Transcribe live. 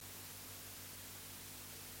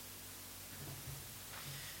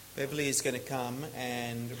Beverly is going to come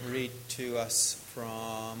and read to us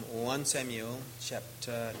from 1 Samuel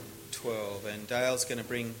chapter 12, and Dale's going to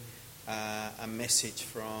bring a message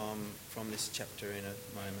from this chapter in a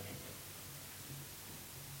moment.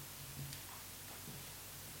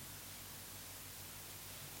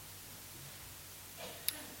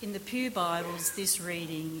 In the Pew Bibles, this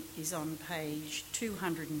reading is on page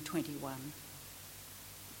 221.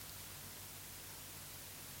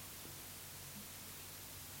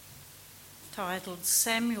 Titled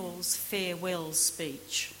Samuel's Farewell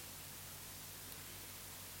Speech.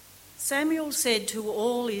 Samuel said to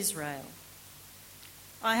all Israel,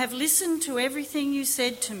 "I have listened to everything you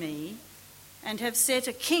said to me and have set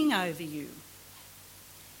a king over you.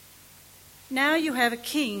 Now you have a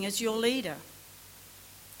king as your leader.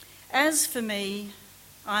 As for me,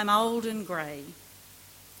 I'm old and grey,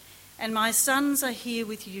 and my sons are here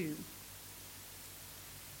with you.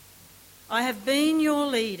 I have been your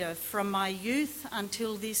leader from my youth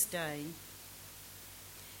until this day.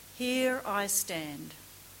 Here I stand.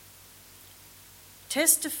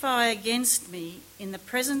 Testify against me in the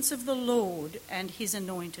presence of the Lord and his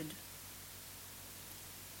anointed.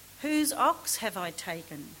 Whose ox have I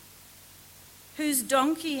taken? Whose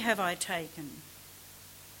donkey have I taken?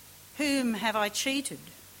 Whom have I cheated?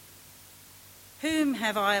 Whom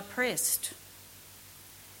have I oppressed?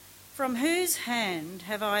 From whose hand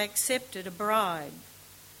have I accepted a bribe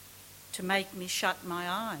to make me shut my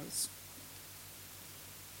eyes?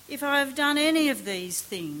 If I have done any of these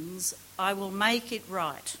things, I will make it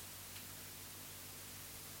right.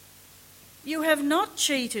 You have not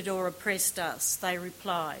cheated or oppressed us," they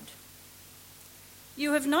replied.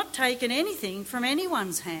 "You have not taken anything from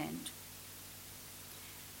anyone's hand."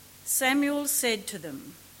 Samuel said to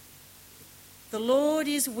them, "The Lord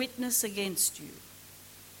is witness against you,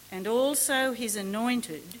 and also his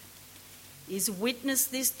anointed is witness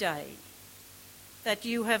this day that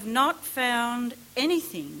you have not found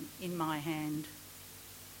anything in my hand."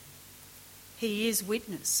 "He is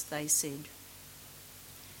witness," they said.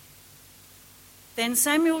 Then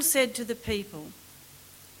Samuel said to the people,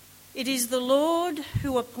 "It is the Lord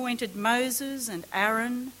who appointed Moses and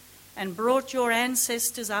Aaron and brought your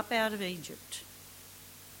ancestors up out of Egypt.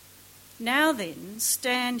 Now then,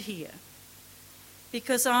 stand here,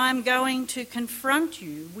 because I am going to confront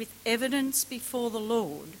you with evidence before the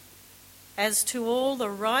Lord as to all the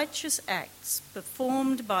righteous acts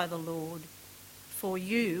performed by the Lord for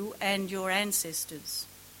you and your ancestors.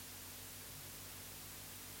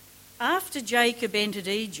 After Jacob entered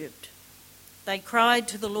Egypt, they cried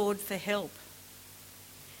to the Lord for help,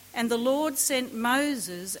 and the Lord sent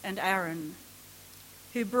Moses and Aaron,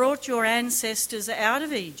 who brought your ancestors out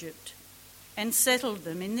of Egypt and settled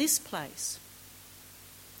them in this place.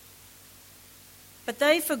 But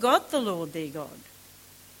they forgot the Lord their God,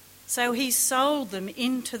 so he sold them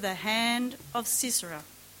into the hand of Sisera,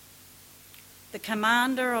 the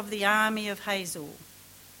commander of the army of Hazor,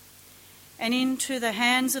 and into the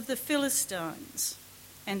hands of the Philistines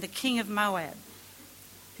and the king of Moab,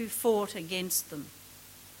 who fought against them.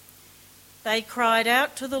 They cried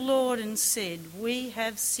out to the Lord and said, 'We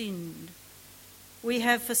have sinned. We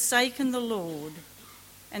have forsaken the Lord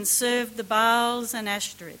and served the Baals and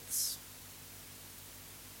Ashtoreths.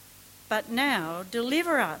 But now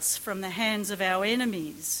deliver us from the hands of our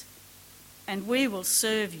enemies, and we will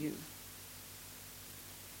serve you.'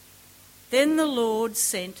 Then the Lord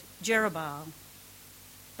sent Jerubbaal,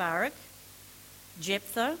 Barak,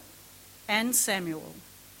 Jephthah, and Samuel,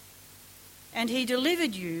 and he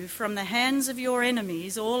delivered you from the hands of your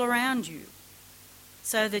enemies all around you,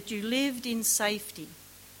 so that you lived in safety.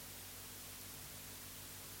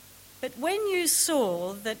 But when you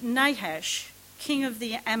saw that Nahash, king of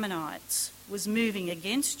the Ammonites, was moving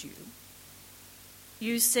against you,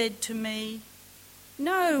 you said to me,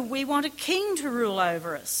 'No, we want a king to rule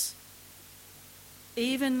over us,'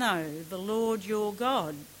 even though the Lord your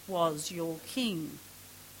God was your king.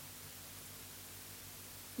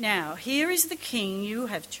 Now here is the king you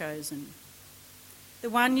have chosen, the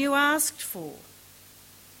one you asked for.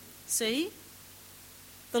 See,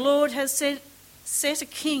 the Lord has set a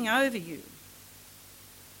king over you.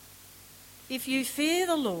 If you fear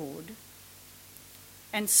the Lord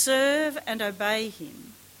and serve and obey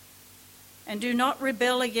him, and do not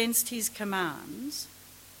rebel against his commands,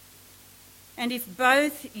 and if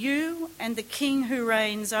both you and the king who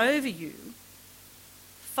reigns over you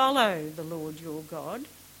follow the Lord your God,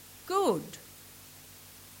 good.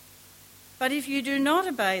 But if you do not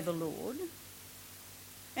obey the Lord,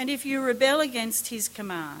 and if you rebel against his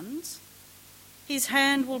commands, his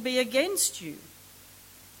hand will be against you,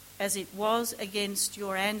 as it was against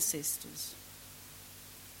your ancestors.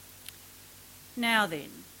 Now then,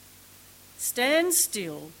 stand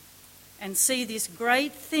still and see this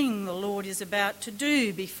great thing the Lord is about to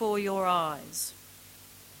do before your eyes.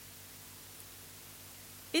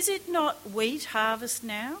 Is it not wheat harvest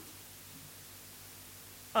now?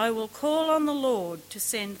 I will call on the Lord to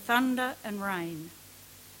send thunder and rain,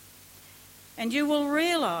 and you will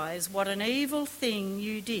realise what an evil thing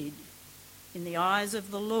you did in the eyes of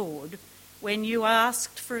the Lord when you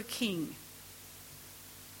asked for a king.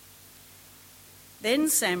 Then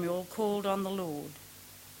Samuel called on the Lord,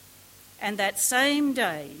 and that same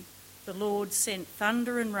day the Lord sent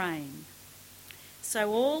thunder and rain.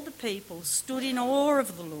 So all the people stood in awe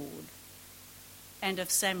of the Lord and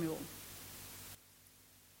of Samuel.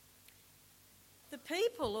 The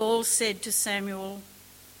people all said to Samuel,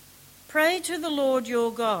 "Pray to the Lord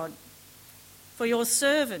your God for your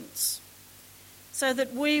servants, so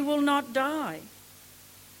that we will not die.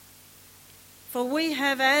 For we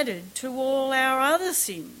have added to all our other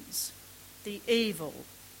sins the evil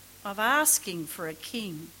of asking for a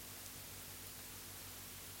king."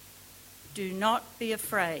 "Do not be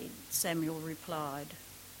afraid," Samuel replied.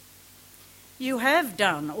 "You have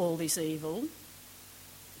done all this evil.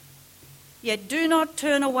 Yet do not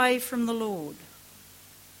turn away from the Lord,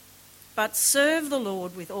 but serve the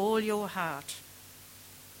Lord with all your heart.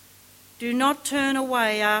 Do not turn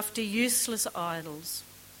away after useless idols.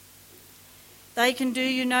 They can do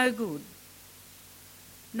you no good,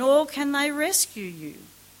 nor can they rescue you,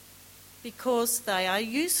 because they are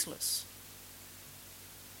useless.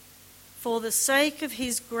 For the sake of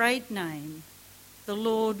his great name, the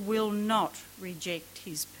Lord will not reject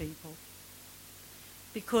his people,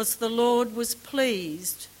 because the Lord was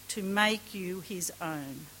pleased to make you his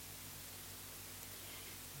own.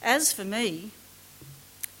 As for me,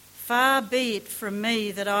 far be it from me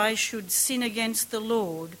that I should sin against the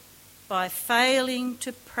Lord by failing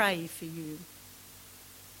to pray for you.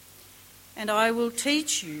 And I will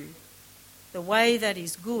teach you the way that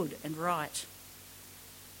is good and right.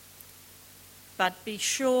 But be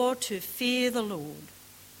sure to fear the Lord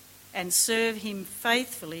and serve him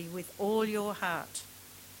faithfully with all your heart.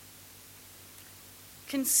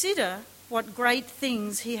 Consider what great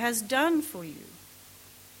things he has done for you.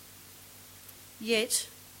 Yet,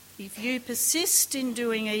 if you persist in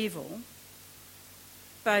doing evil,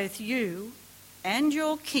 both you and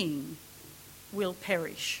your king will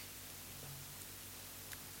perish."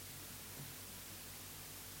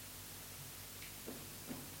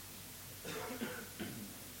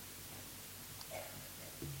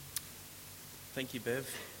 Thank you, Bev.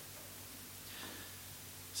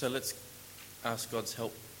 So let's ask God's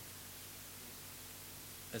help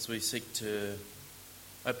as we seek to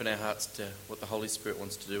open our hearts to what the Holy Spirit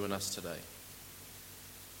wants to do in us today.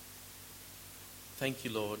 Thank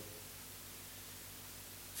you, Lord,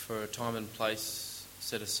 for a time and place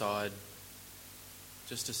set aside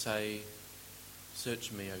just to say,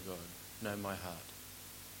 "Search me, O God, know my heart."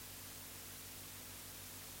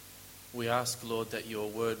 We ask, Lord, that your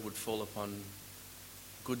word would fall upon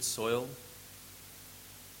good soil,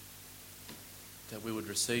 that we would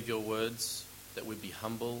receive your words, that we'd be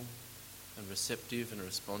humble and receptive and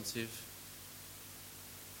responsive.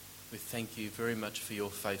 We thank you very much for your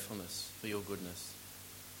faithfulness, for your goodness,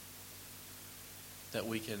 that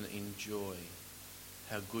we can enjoy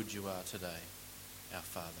how good you are today, our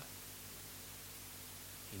Father.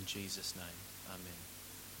 In Jesus' name, amen.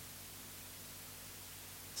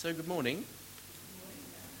 So good morning.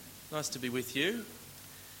 Nice to be with you.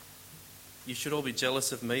 You should all be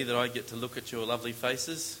jealous of me that I get to look at your lovely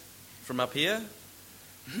faces from up here.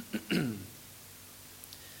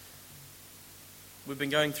 We've been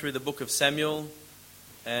going through the book of Samuel,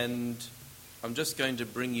 and I'm just going to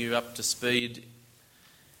bring you up to speed.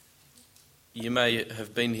 You may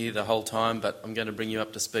have been here the whole time, but I'm going to bring you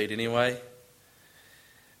up to speed anyway.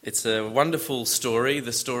 It's a wonderful story,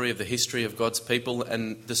 the story of the history of God's people,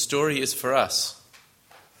 and the story is for us.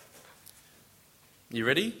 You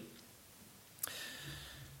ready?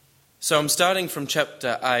 So I'm starting from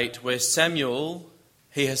chapter 8, where Samuel,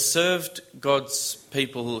 he has served God's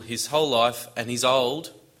people his whole life, and he's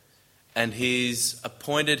old, and he's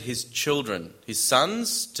appointed his children, his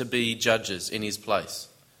sons, to be judges in his place.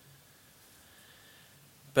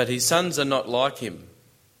 But his sons are not like him.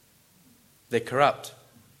 They're corrupt.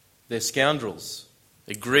 They're scoundrels.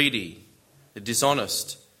 They're greedy. They're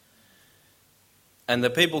dishonest. And the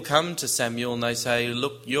people come to Samuel and they say,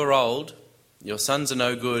 "Look, you're old. Your sons are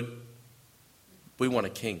no good. We want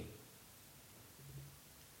a king."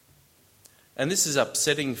 And this is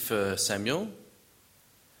upsetting for Samuel.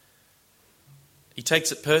 He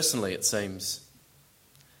takes it personally, it seems.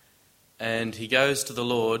 And he goes to the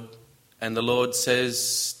Lord And the Lord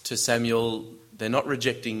says to Samuel, they're not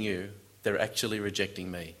rejecting you, they're actually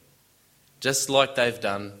rejecting me. Just like they've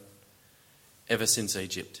done ever since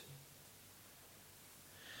Egypt.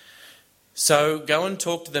 So go and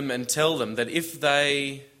talk to them and tell them that if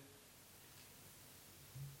they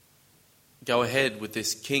go ahead with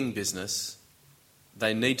this king business,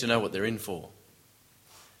 they need to know what they're in for.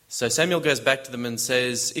 So Samuel goes back to them and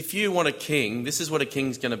says, if you want a king, this is what a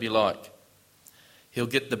king's going to be like. He'll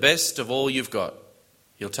get the best of all you've got.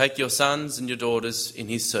 He'll take your sons and your daughters in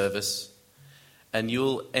his service, and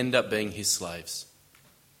you'll end up being his slaves.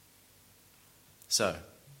 So,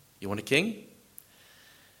 you want a king?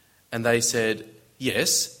 And they said,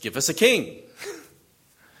 yes, give us a king.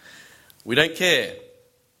 We don't care.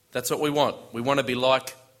 That's what we want. We want to be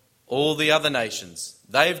like all the other nations.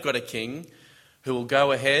 They've got a king who will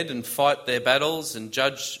go ahead and fight their battles and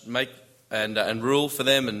judge, and rule for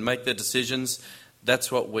them and make their decisions.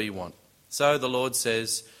 That's what we want. So the Lord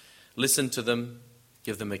says, listen to them,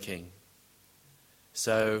 give them a king.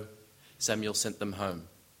 So Samuel sent them home.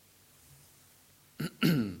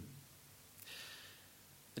 In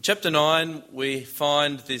chapter 9, we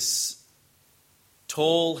find this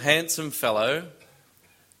tall, handsome fellow,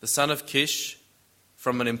 the son of Kish,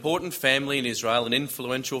 from an important family in Israel, an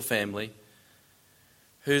influential family,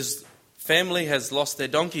 whose family has lost their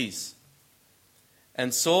donkeys.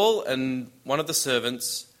 And Saul and one of the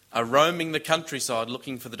servants are roaming the countryside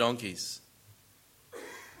looking for the donkeys.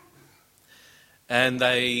 And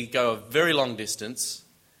they go a very long distance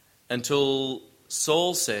until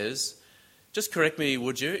Saul says, just correct me,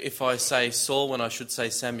 would you, if I say Saul when I should say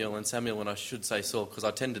Samuel and Samuel when I should say Saul, because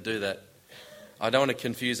I tend to do that. I don't want to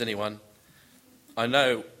confuse anyone. I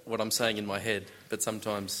know what I'm saying in my head, but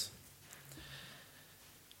sometimes.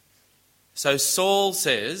 So Saul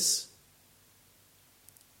says,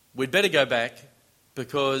 we'd better go back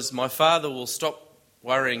because my father will stop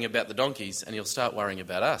worrying about the donkeys and he'll start worrying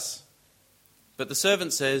about us. But the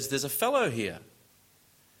servant says, there's a fellow here.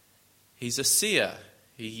 He's a seer.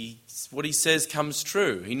 What he says comes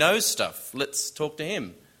true. He knows stuff. Let's talk to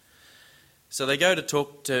him. So they go to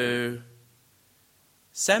talk to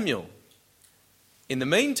Samuel. In the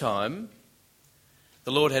meantime,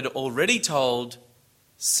 the Lord had already told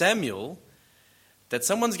Samuel that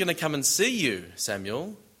someone's going to come and see you,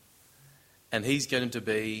 Samuel, and he's going to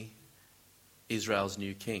be Israel's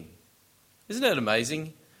new king. Isn't that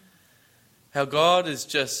amazing? How God is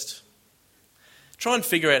just... Try and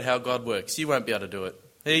figure out how God works. You won't be able to do it.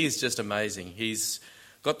 He is just amazing. He's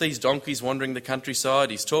got these donkeys wandering the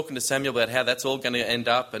countryside. He's talking to Samuel about how that's all going to end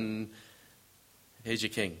up, and here's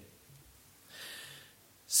your king.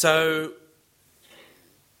 So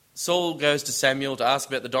Saul goes to Samuel to ask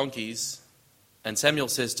about the donkeys, and Samuel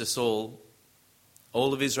says to Saul,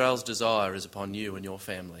 all of Israel's desire is upon you and your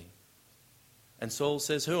family. And Saul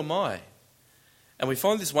says, who am I? And we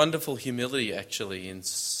find this wonderful humility actually in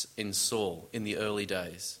Saul in the early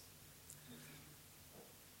days.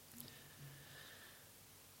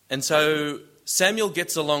 And so Samuel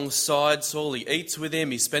gets alongside Saul. He eats with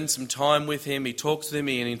him. He spends some time with him. He talks with him.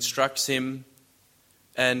 He instructs him.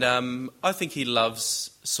 And I think he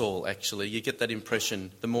loves Saul, actually. You get that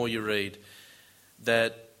impression the more you read,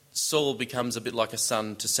 that Saul becomes a bit like a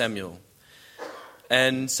son to Samuel.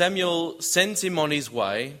 And Samuel sends him on his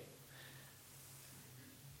way,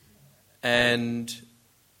 and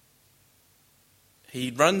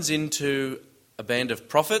he runs into a band of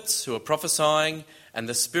prophets who are prophesying, and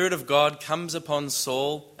the Spirit of God comes upon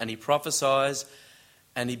Saul, and he prophesies,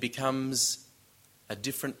 and he becomes a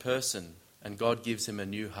different person, and God gives him a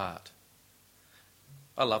new heart.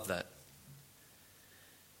 I love that.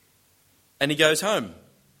 And he goes home.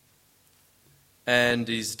 And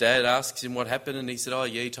his dad asks him what happened, and he said, oh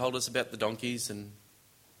yeah, he told us about the donkeys and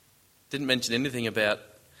didn't mention anything about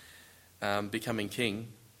becoming king.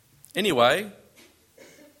 Anyway,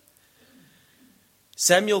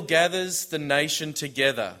 Samuel gathers the nation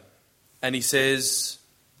together and he says,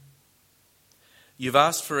 you've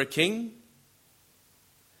asked for a king,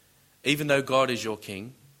 even though God is your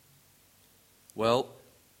king. Well,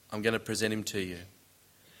 I'm going to present him to you.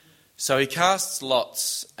 So he casts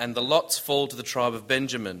lots, and the lots fall to the tribe of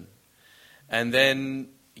Benjamin. And then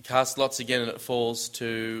he casts lots again, and it falls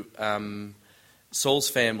to Saul's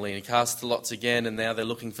family. And he casts the lots again, and now they're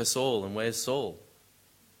looking for Saul. And where's Saul?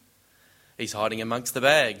 He's hiding amongst the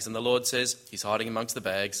bags. And the Lord says, he's hiding amongst the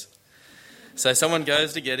bags. So someone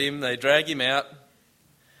goes to get him. They drag him out.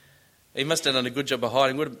 He must have done a good job of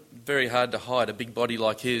hiding. It would have been very hard to hide a big body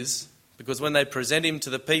like his. Because when they present him to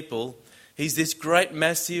the people, he's this great,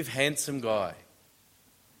 massive, handsome guy.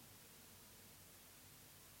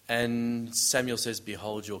 And Samuel says,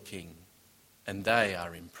 behold your king. And they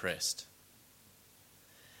are impressed.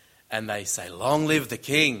 And they say, "Long live the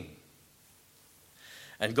king."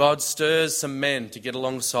 And God stirs some men to get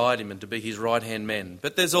alongside him and to be his right-hand men.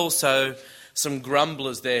 But there's also some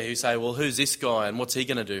grumblers there who say, "Well, who's this guy and what's he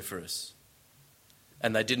going to do for us?"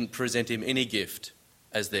 And they didn't present him any gift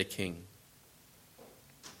as their king.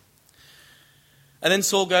 And then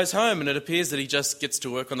Saul goes home, and it appears that he just gets to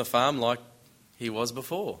work on the farm like he was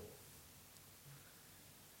before.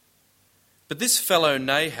 But this fellow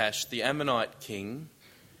Nahash, the Ammonite king,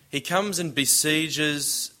 he comes and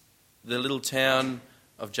besieges the little town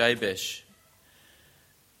of Jabesh.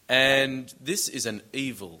 And this is an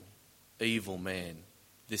evil, evil man,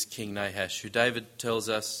 this King Nahash, who David tells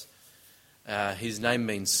us his name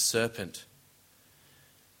means serpent.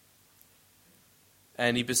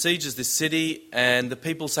 And he besieges this city, and the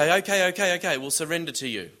people say, okay, we'll surrender to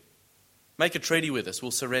you. Make a treaty with us,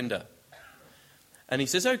 we'll surrender. And he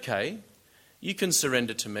says, "Okay, you can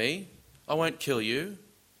surrender to me. I won't kill you.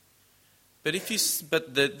 But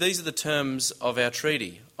these are the terms of our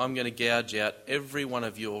treaty. I'm going to gouge out every one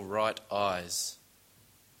of your right eyes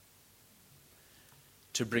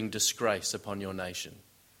to bring disgrace upon your nation."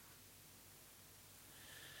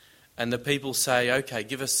 And the people say, "Okay,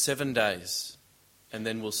 give us 7 days, and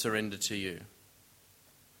then we'll surrender to you."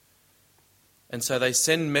 And so they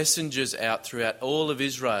send messengers out throughout all of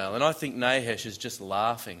Israel. And I think Nahash is just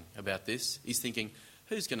laughing about this. He's thinking,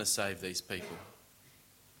 who's going to save these people?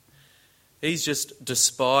 He's just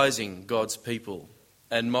despising God's people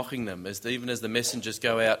and mocking them even as the messengers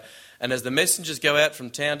go out. And as the messengers go out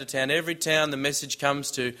from town to town, every town the message comes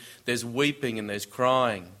to, there's weeping and there's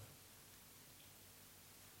crying.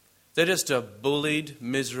 They're just a bullied,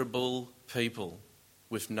 miserable people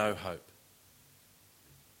with no hope.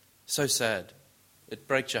 So sad. It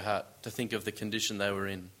breaks your heart to think of the condition they were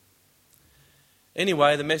in.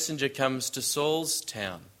 Anyway, the messenger comes to Saul's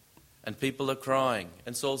town and people are crying.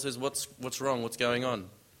 And Saul says, what's wrong? What's going on?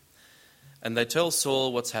 And they tell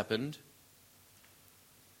Saul what's happened.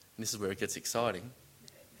 And this is where it gets exciting.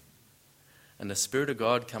 And the Spirit of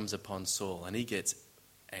God comes upon Saul and he gets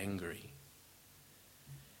angry.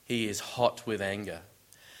 He is hot with anger.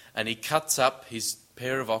 And he cuts up his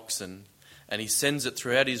pair of oxen and he sends it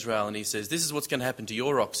throughout Israel and he says, "This is what's going to happen to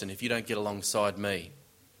your oxen if you don't get alongside me."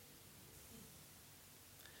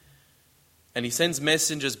 And he sends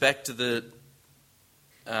messengers back to the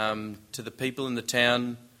people in the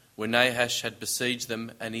town where Nahash had besieged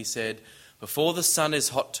them, and he said, "Before the sun is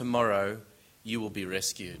hot tomorrow, you will be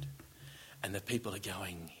rescued." And the people are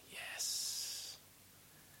going, yes.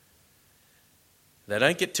 They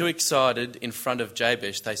don't get too excited in front of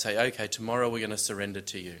Jabesh. They say, "Okay, tomorrow we're going to surrender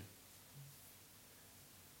to you."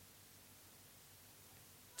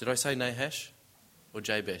 Did I say Nahash or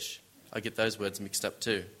Jabesh? I get those words mixed up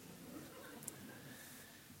too.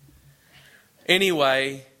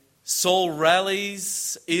 Anyway, Saul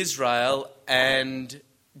rallies Israel, and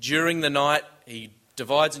during the night he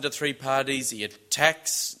divides into 3 parties. He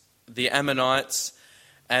attacks the Ammonites,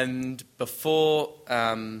 and before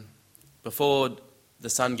the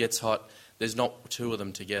sun gets hot, there's not 2 of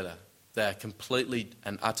them together. They are completely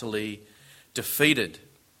and utterly defeated.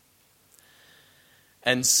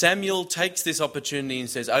 And Samuel takes this opportunity and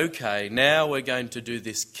says, "Okay, now we're going to do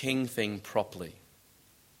this king thing properly."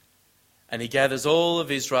 And he gathers all of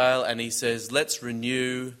Israel and he says, "Let's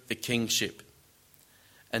renew the kingship."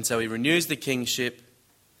 And so he renews the kingship,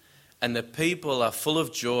 and the people are full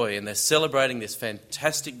of joy and they're celebrating this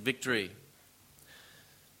fantastic victory.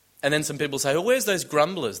 And then some people say, "Well, where's those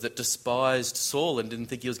grumblers that despised Saul and didn't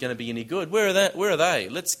think he was going to be any good? Where are they?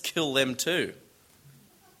 Let's kill them too."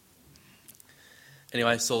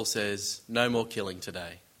 Anyway, Saul says, "No more killing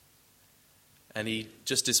today." And he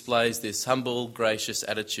just displays this humble, gracious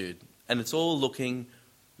attitude. And it's all looking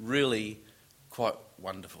really quite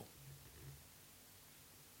wonderful.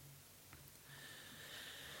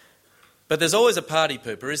 But there's always a party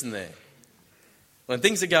pooper, isn't there? When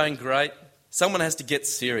things are going great, someone has to get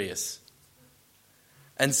serious.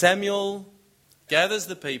 And Samuel gathers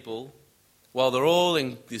the people while they're all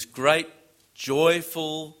in this great,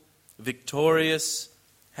 joyful, victorious,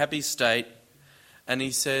 happy state, and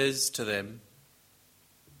he says to them,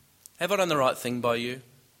 "Have I done the right thing by you?"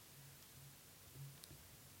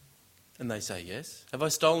 And they say, "Yes." "Have I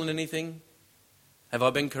stolen anything? Have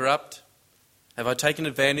I been corrupt? Have I taken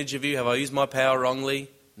advantage of you? Have I used my power wrongly?"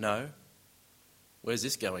 "No." "Where's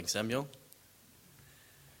this going, Samuel?"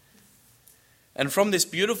 And from this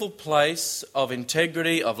beautiful place of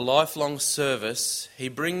integrity, of lifelong service, he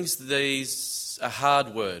brings a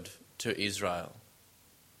hard word to Israel.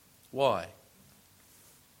 Why?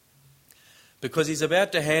 because he's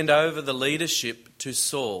about to hand over the leadership to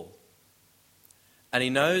Saul. And he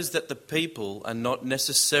knows that the people are not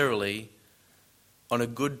necessarily on a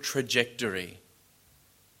good trajectory.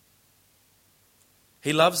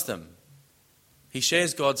 He loves them. He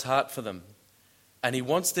shares God's heart for them. And he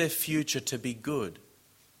wants their future to be good.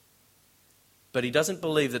 But he doesn't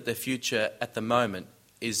believe that their future at the moment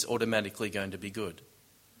is automatically going to be good.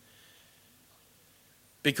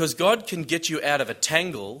 Because God can get you out of a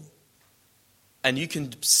tangle and you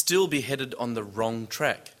can still be headed on the wrong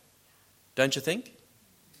track. Don't you think?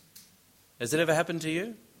 Has it ever happened to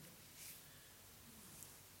you?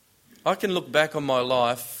 I can look back on my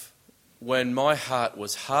life when my heart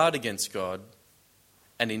was hard against God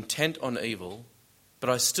and intent on evil, but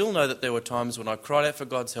I still know that there were times when I cried out for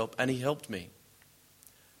God's help and he helped me.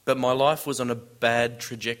 But my life was on a bad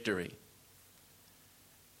trajectory.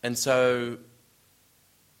 And so,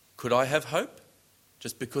 could I have hope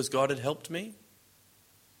just because God had helped me?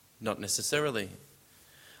 Not necessarily.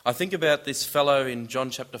 I think about this fellow in John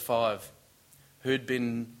chapter 5 who'd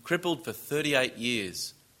been crippled for 38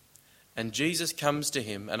 years. And Jesus comes to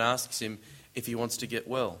him and asks him if he wants to get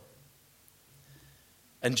well.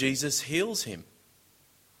 And Jesus heals him.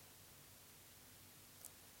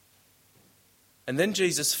 And then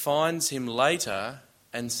Jesus finds him later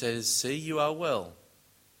and says, "See, you are well.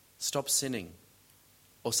 Stop sinning,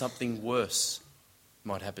 or something worse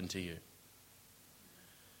might happen to you."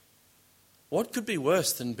 What could be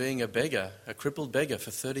worse than being a beggar, a crippled beggar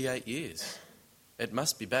for 38 years? It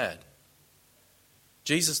must be bad.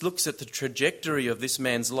 Jesus looks at the trajectory of this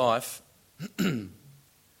man's life and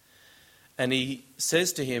he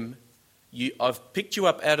says to him, I've picked you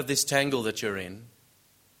up out of this tangle that you're in,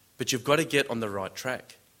 but you've got to get on the right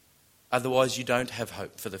track. Otherwise you don't have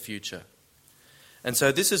hope for the future. And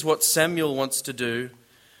so this is what Samuel wants to do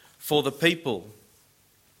for the people.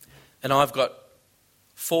 And I've got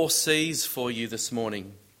 4 C's for you this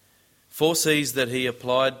morning. 4 C's that he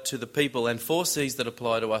applied to the people and 4 C's that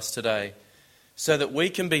apply to us today, so that we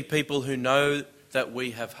can be people who know that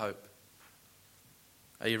we have hope.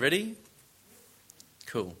 Are you ready?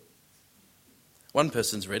 Cool. One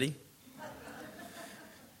person's ready.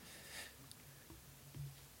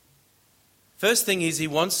 First thing is he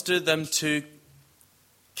wants them to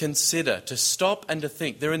consider, to stop and to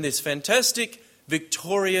think. They're in this fantastic,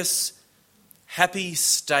 victorious, happy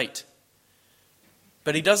state.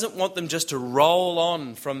 But he doesn't want them just to roll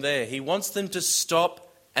on from there. He wants them to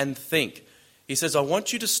stop and think. He says, I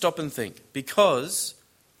want you to stop and think, because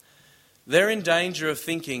they're in danger of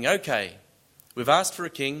thinking, okay, we've asked for a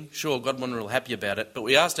king. Sure, God wasn't real happy about it, but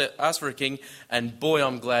we asked for a king, and boy,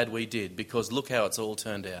 I'm glad we did, because look how it's all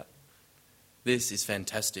turned out. This is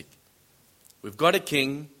fantastic. We've got a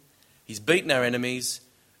king, he's beaten our enemies,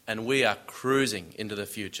 and we are cruising into the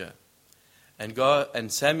future.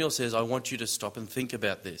 And Samuel says, I want you to stop and think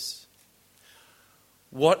about this.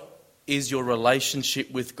 What is your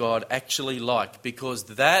relationship with God actually like? Because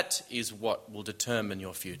that is what will determine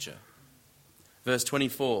your future. Verse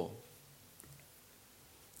 24.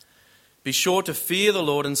 Be sure to fear the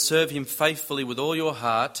Lord and serve him faithfully with all your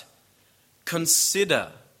heart.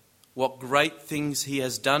 Consider what great things he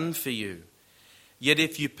has done for you. Yet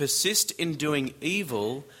if you persist in doing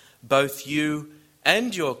evil, both you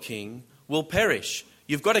and your king will perish.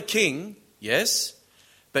 You've got a king, yes,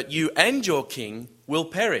 but you and your king will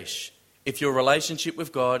perish if your relationship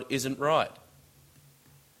with God isn't right.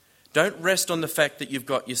 Don't rest on the fact that you've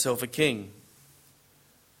got yourself a king.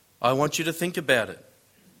 I want you to think about it.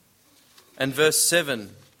 And verse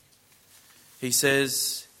 7, he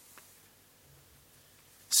says,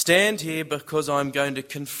 stand here because I'm going to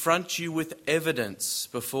confront you with evidence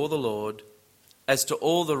before the Lord as to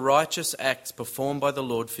all the righteous acts performed by the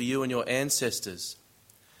Lord for you and your ancestors.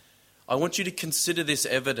 I want you to consider this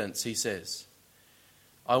evidence, he says.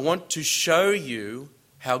 I want to show you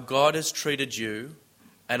how God has treated you,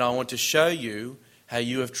 and I want to show you how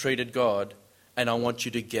you have treated God, and I want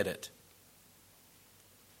you to get it.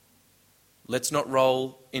 Let's not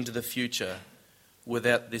roll into the future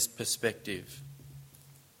without this perspective.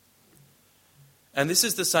 And this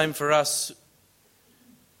is the same for us,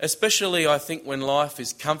 especially I think when life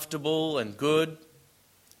is comfortable and good,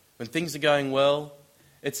 when things are going well.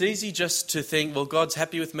 It's easy just to think, well, God's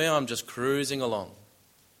happy with me, I'm just cruising along.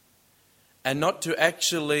 And not to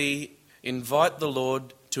actually invite the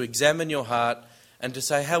Lord to examine your heart and to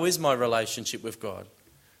say, how is my relationship with God?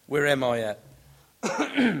 Where am I at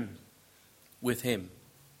with him?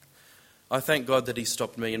 I thank God that he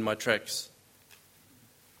stopped me in my tracks.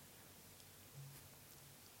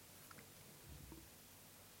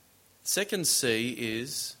 Second C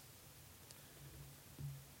is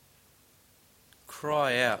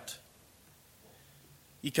cry out.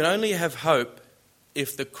 You can only have hope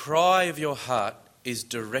if the cry of your heart is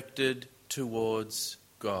directed towards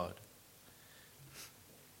God.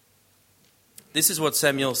 This is what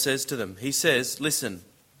Samuel says to them. He says, listen,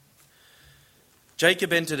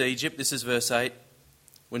 Jacob entered Egypt, this is verse 8.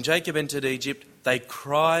 When Jacob entered Egypt, they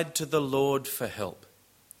cried to the Lord for help,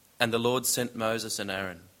 and the Lord sent Moses and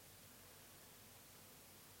Aaron.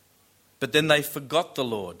 But then they forgot the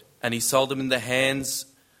Lord, and he sold them in the hands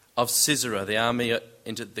of Sisera,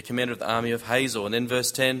 the commander of the army of Hazor. And then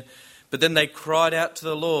verse 10, but then they cried out to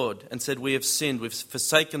the Lord and said, we have sinned, we've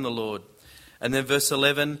forsaken the Lord. And then verse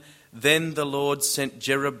 11, then the Lord sent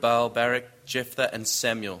Jerubbaal, Barak, Jephthah and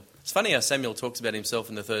Samuel. It's funny how Samuel talks about himself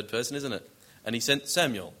in the third person, isn't it? And he sent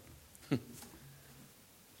Samuel.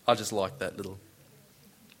 I just like that little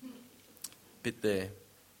bit there.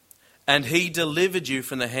 And he delivered you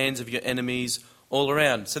from the hands of your enemies all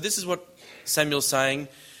around. So this is what Samuel's saying.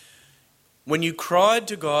 When you cried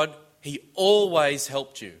to God, he always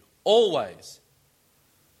helped you. Always.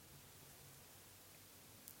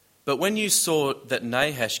 But when you saw that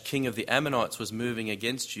Nahash, king of the Ammonites, was moving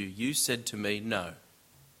against you, you said to me, no,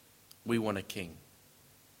 we want a king.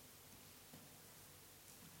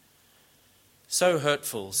 So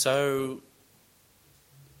hurtful, so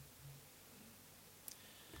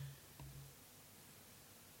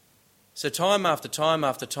time after time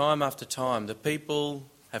after time after time, the people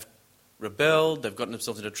have rebelled, they've gotten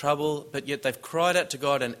themselves into trouble, but yet they've cried out to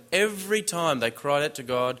God, and every time they cried out to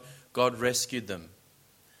God, God rescued them.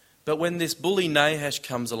 But when this bully Nahash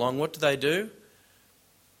comes along, what do?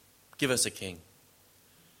 Give us a king.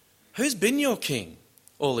 Who's been your king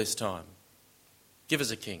all this time? Give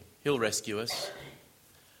us a king. He'll rescue us.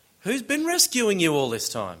 Who's been rescuing you all this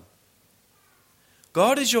time?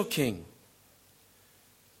 God is your king.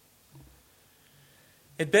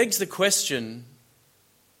 It begs the question,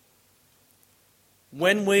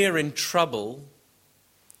 when we are in trouble,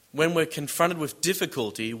 when we're confronted with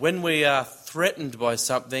difficulty, when we are threatened by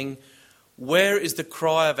something, where is the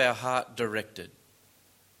cry of our heart directed?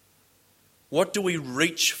 What do we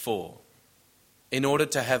reach for in order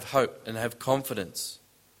to have hope and have confidence?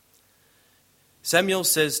 Samuel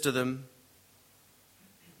says to them,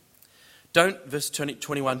 verse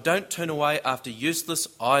 21, don't turn away after useless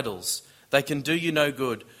idols. They can do you no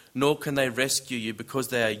good, nor can they rescue you because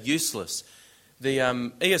they are useless. The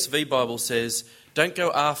ESV Bible says, don't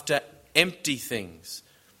go after empty things.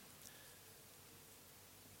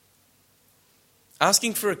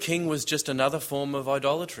 Asking for a king was just another form of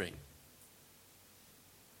idolatry.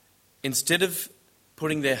 Instead of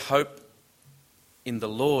putting their hope in the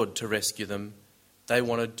Lord to rescue them, they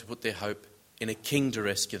wanted to put their hope in a king to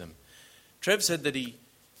rescue them. Trev said that he's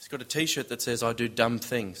got a t-shirt that says, I do dumb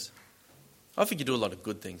things. I think you do a lot of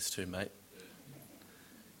good things too, mate.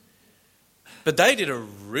 But they did a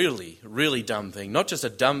really, really dumb thing. Not just a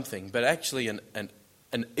dumb thing, but actually an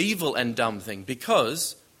evil and dumb thing.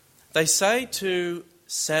 Because they say to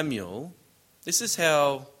Samuel, this is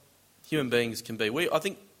how human beings can be. I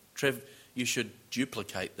think, Trev, you should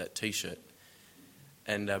duplicate that t-shirt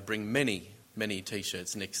and bring many, many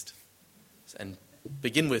t-shirts next. And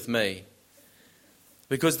begin with me.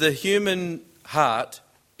 Because the human heart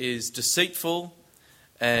is deceitful,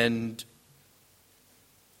 and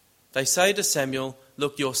they say to Samuel,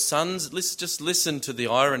 look, your sons, let's just listen to the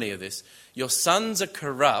irony of this. Your sons are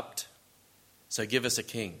corrupt, so give us a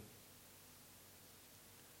king.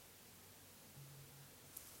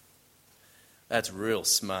 That's real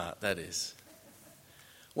smart, that is.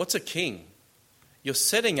 What's a king? You're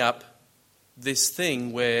setting up this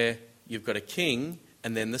thing where you've got a king,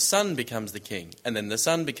 and then the son becomes the king, and then the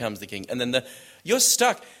son becomes the king, and then you're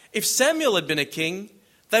stuck. If Samuel had been a king,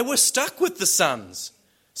 they were stuck with the sons.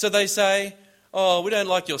 So they say, oh, we don't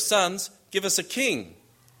like your sons, give us a king.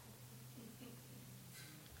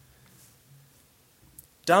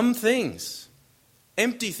 Dumb things,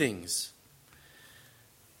 empty things.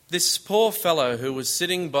 This poor fellow who was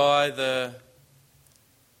sitting by the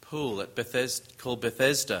pool at called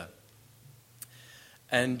Bethesda,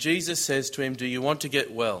 and Jesus says to him, do you want to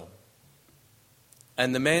get well?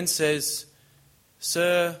 And the man says,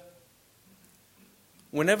 sir,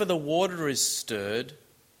 whenever the water is stirred,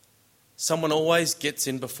 someone always gets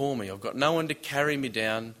in before me. I've got no one to carry me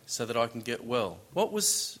down so that I can get well. What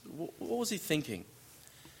was he thinking?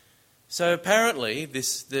 So apparently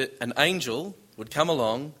an angel would come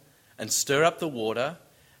along and stir up the water,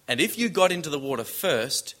 and if you got into the water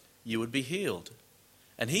first, you would be healed.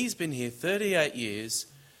 And he's been here 38 years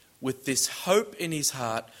with this hope in his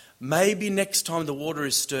heart, maybe next time the water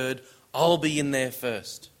is stirred, I'll be in there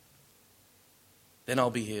first. Then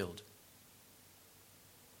I'll be healed.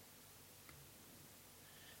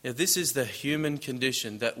 Now, this is the human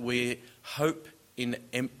condition, that we hope in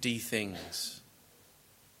empty things.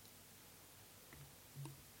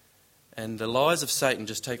 And the lies of Satan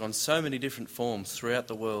just take on so many different forms throughout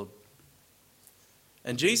the world.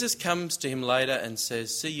 And Jesus comes to him later and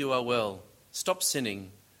says, "See, you are well. Stop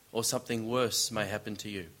sinning, or something worse may happen to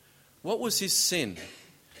you." What was his sin?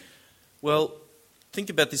 Well, think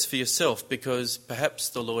about this for yourself, because perhaps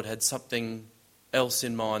the Lord had something else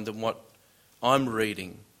in mind than what I'm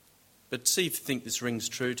reading. But see if you think this rings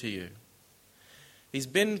true to you. He's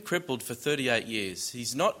been crippled for 38 years.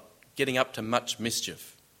 He's not getting up to much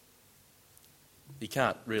mischief. He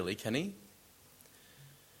can't really, can he?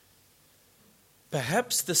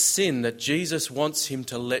 Perhaps the sin that Jesus wants him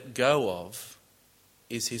to let go of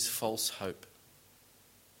is his false hope.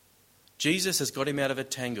 Jesus has got him out of a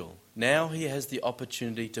tangle. Now he has the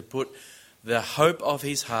opportunity to put the hope of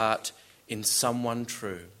his heart in someone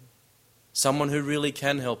true. Someone who really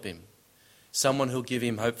can help him. Someone who'll give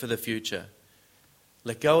him hope for the future.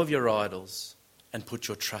 Let go of your idols and put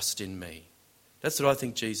your trust in me. That's what I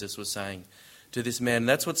think Jesus was saying to this man.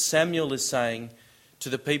 That's what Samuel is saying to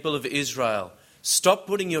the people of Israel. Stop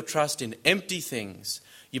putting your trust in empty things.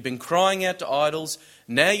 You've been crying out to idols.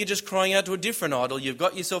 Now you're just crying out to a different idol. You've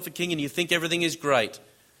got yourself a king and you think everything is great.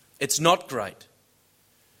 It's not great.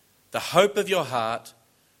 The hope of your heart,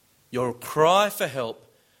 your cry for help,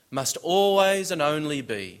 must always and only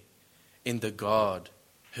be in the God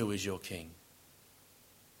who is your king.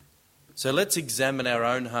 So let's examine our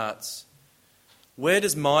own hearts. Where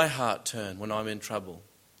does my heart turn when I'm in trouble?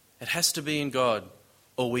 It has to be in God,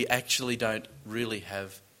 or we actually don't really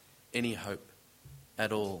have any hope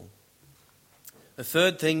at all. The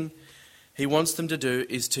third thing he wants them to do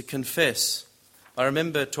is to confess. I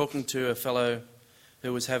remember talking to a fellow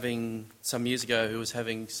who was having, some years ago, who was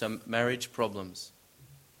having some marriage problems.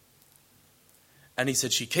 And he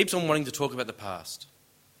said, she keeps on wanting to talk about the past.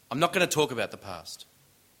 I'm not going to talk about the past.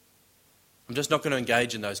 I'm just not going to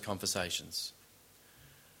engage in those conversations.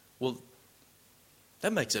 Well,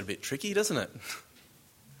 that makes it a bit tricky, doesn't it?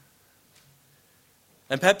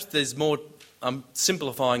 And perhaps there's more, I'm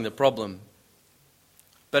simplifying the problem.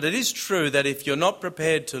 But it is true that if you're not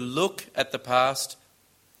prepared to look at the past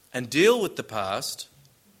and deal with the past,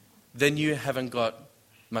 then you haven't got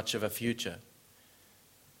much of a future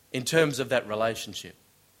in terms of that relationship.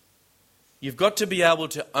 You've got to be able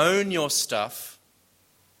to own your stuff,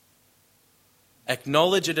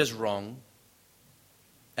 acknowledge it as wrong,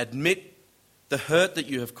 admit the hurt that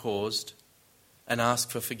you have caused, and ask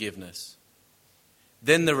for forgiveness.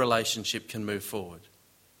 Then the relationship can move forward.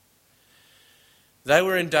 They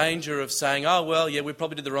were in danger of saying, oh, well, yeah, we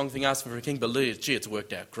probably did the wrong thing asking for a king, but gee, it's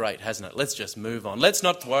worked out great, hasn't it? Let's just move on. Let's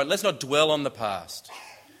not dwell on the past.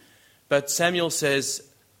 But Samuel says,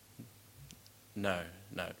 no,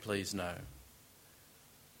 please no.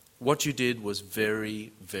 What you did was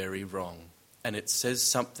very, very wrong. And it says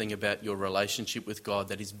something about your relationship with God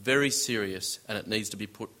that is very serious and it needs to be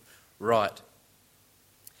put right.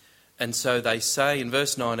 And so they say in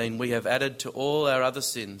verse 19, we have added to all our other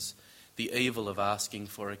sins the evil of asking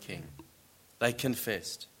for a king. They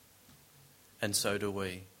confessed. And so do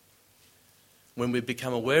we. When we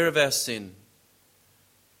become aware of our sin,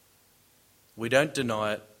 we don't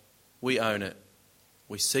deny it, we own it,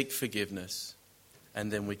 we seek forgiveness,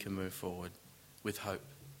 and then we can move forward with hope.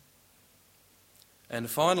 And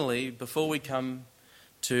finally, before we come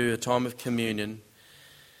to a time of communion,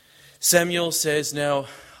 Samuel says, now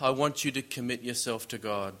I want you to commit yourself to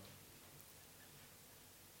God.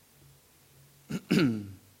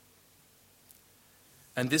 And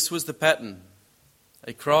this was the pattern.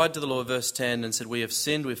 They cried to the Lord, verse 10, and said, we have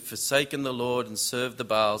sinned, we've forsaken the Lord and served the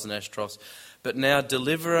Baals and Ashtaroths. But now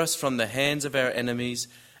deliver us from the hands of our enemies,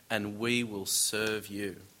 and we will serve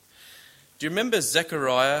you. Do you remember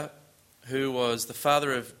Zechariah, who was the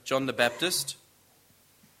father of John the Baptist?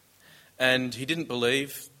 And he didn't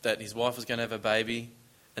believe that his wife was going to have a baby,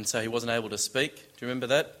 and so he wasn't able to speak. Do you remember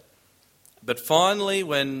that? But finally,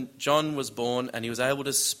 when John was born and he was able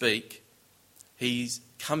to speak, he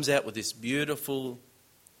comes out with this beautiful,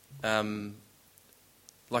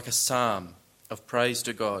 like a psalm of praise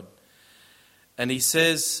to God. And he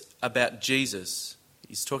says about Jesus,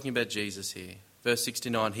 he's talking about Jesus here, verse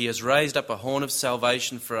 69, he has raised up a horn of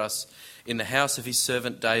salvation for us in the house of his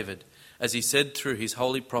servant David, as he said through his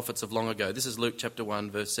holy prophets of long ago. This is Luke chapter 1,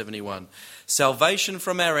 verse 71. Salvation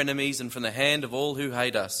from our enemies and from the hand of all who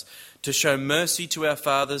hate us, to show mercy to our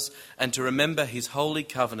fathers and to remember his holy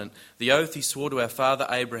covenant, the oath he swore to our father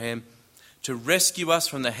Abraham, to rescue us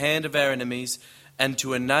from the hand of our enemies and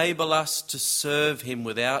to enable us to serve him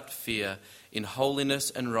without fear in holiness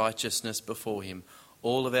and righteousness before him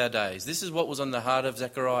all of our days. This is what was on the heart of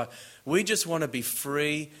Zechariah. We just want to be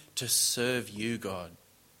free to serve you, God.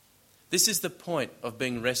 This is the point of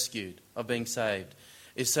being rescued, of being saved,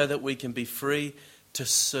 is so that we can be free to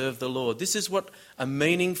serve the Lord. This is what a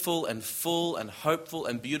meaningful and full and hopeful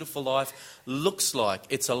and beautiful life looks like.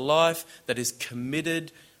 It's a life that is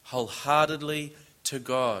committed wholeheartedly to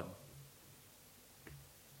God.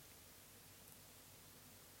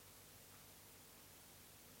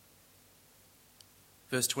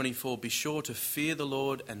 Verse 24, be sure to fear the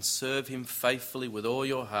Lord and serve him faithfully with all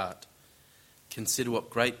your heart. Consider what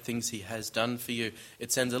great things he has done for you.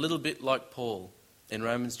 It sounds a little bit like Paul in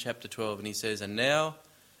Romans chapter 12, and he says, and now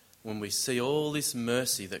when we see all this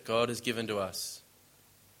mercy that God has given to us,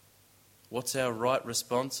 what's our right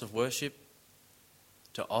response of worship?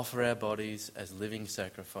 To offer our bodies as living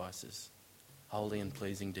sacrifices, holy and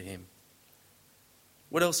pleasing to him.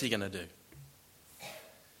 What else are you going to do?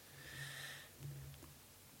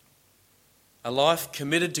 A life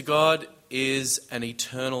committed to God is an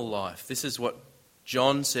eternal life. This is what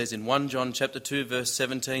John says in 1 John chapter 2 verse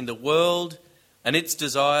 17. The world and its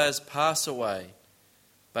desires pass away,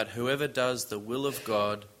 but whoever does the will of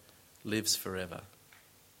God lives forever.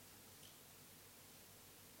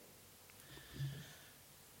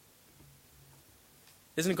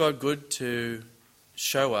 Isn't God good to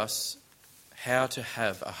show us how to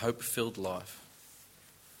have a hope-filled life?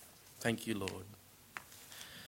 Thank you, Lord.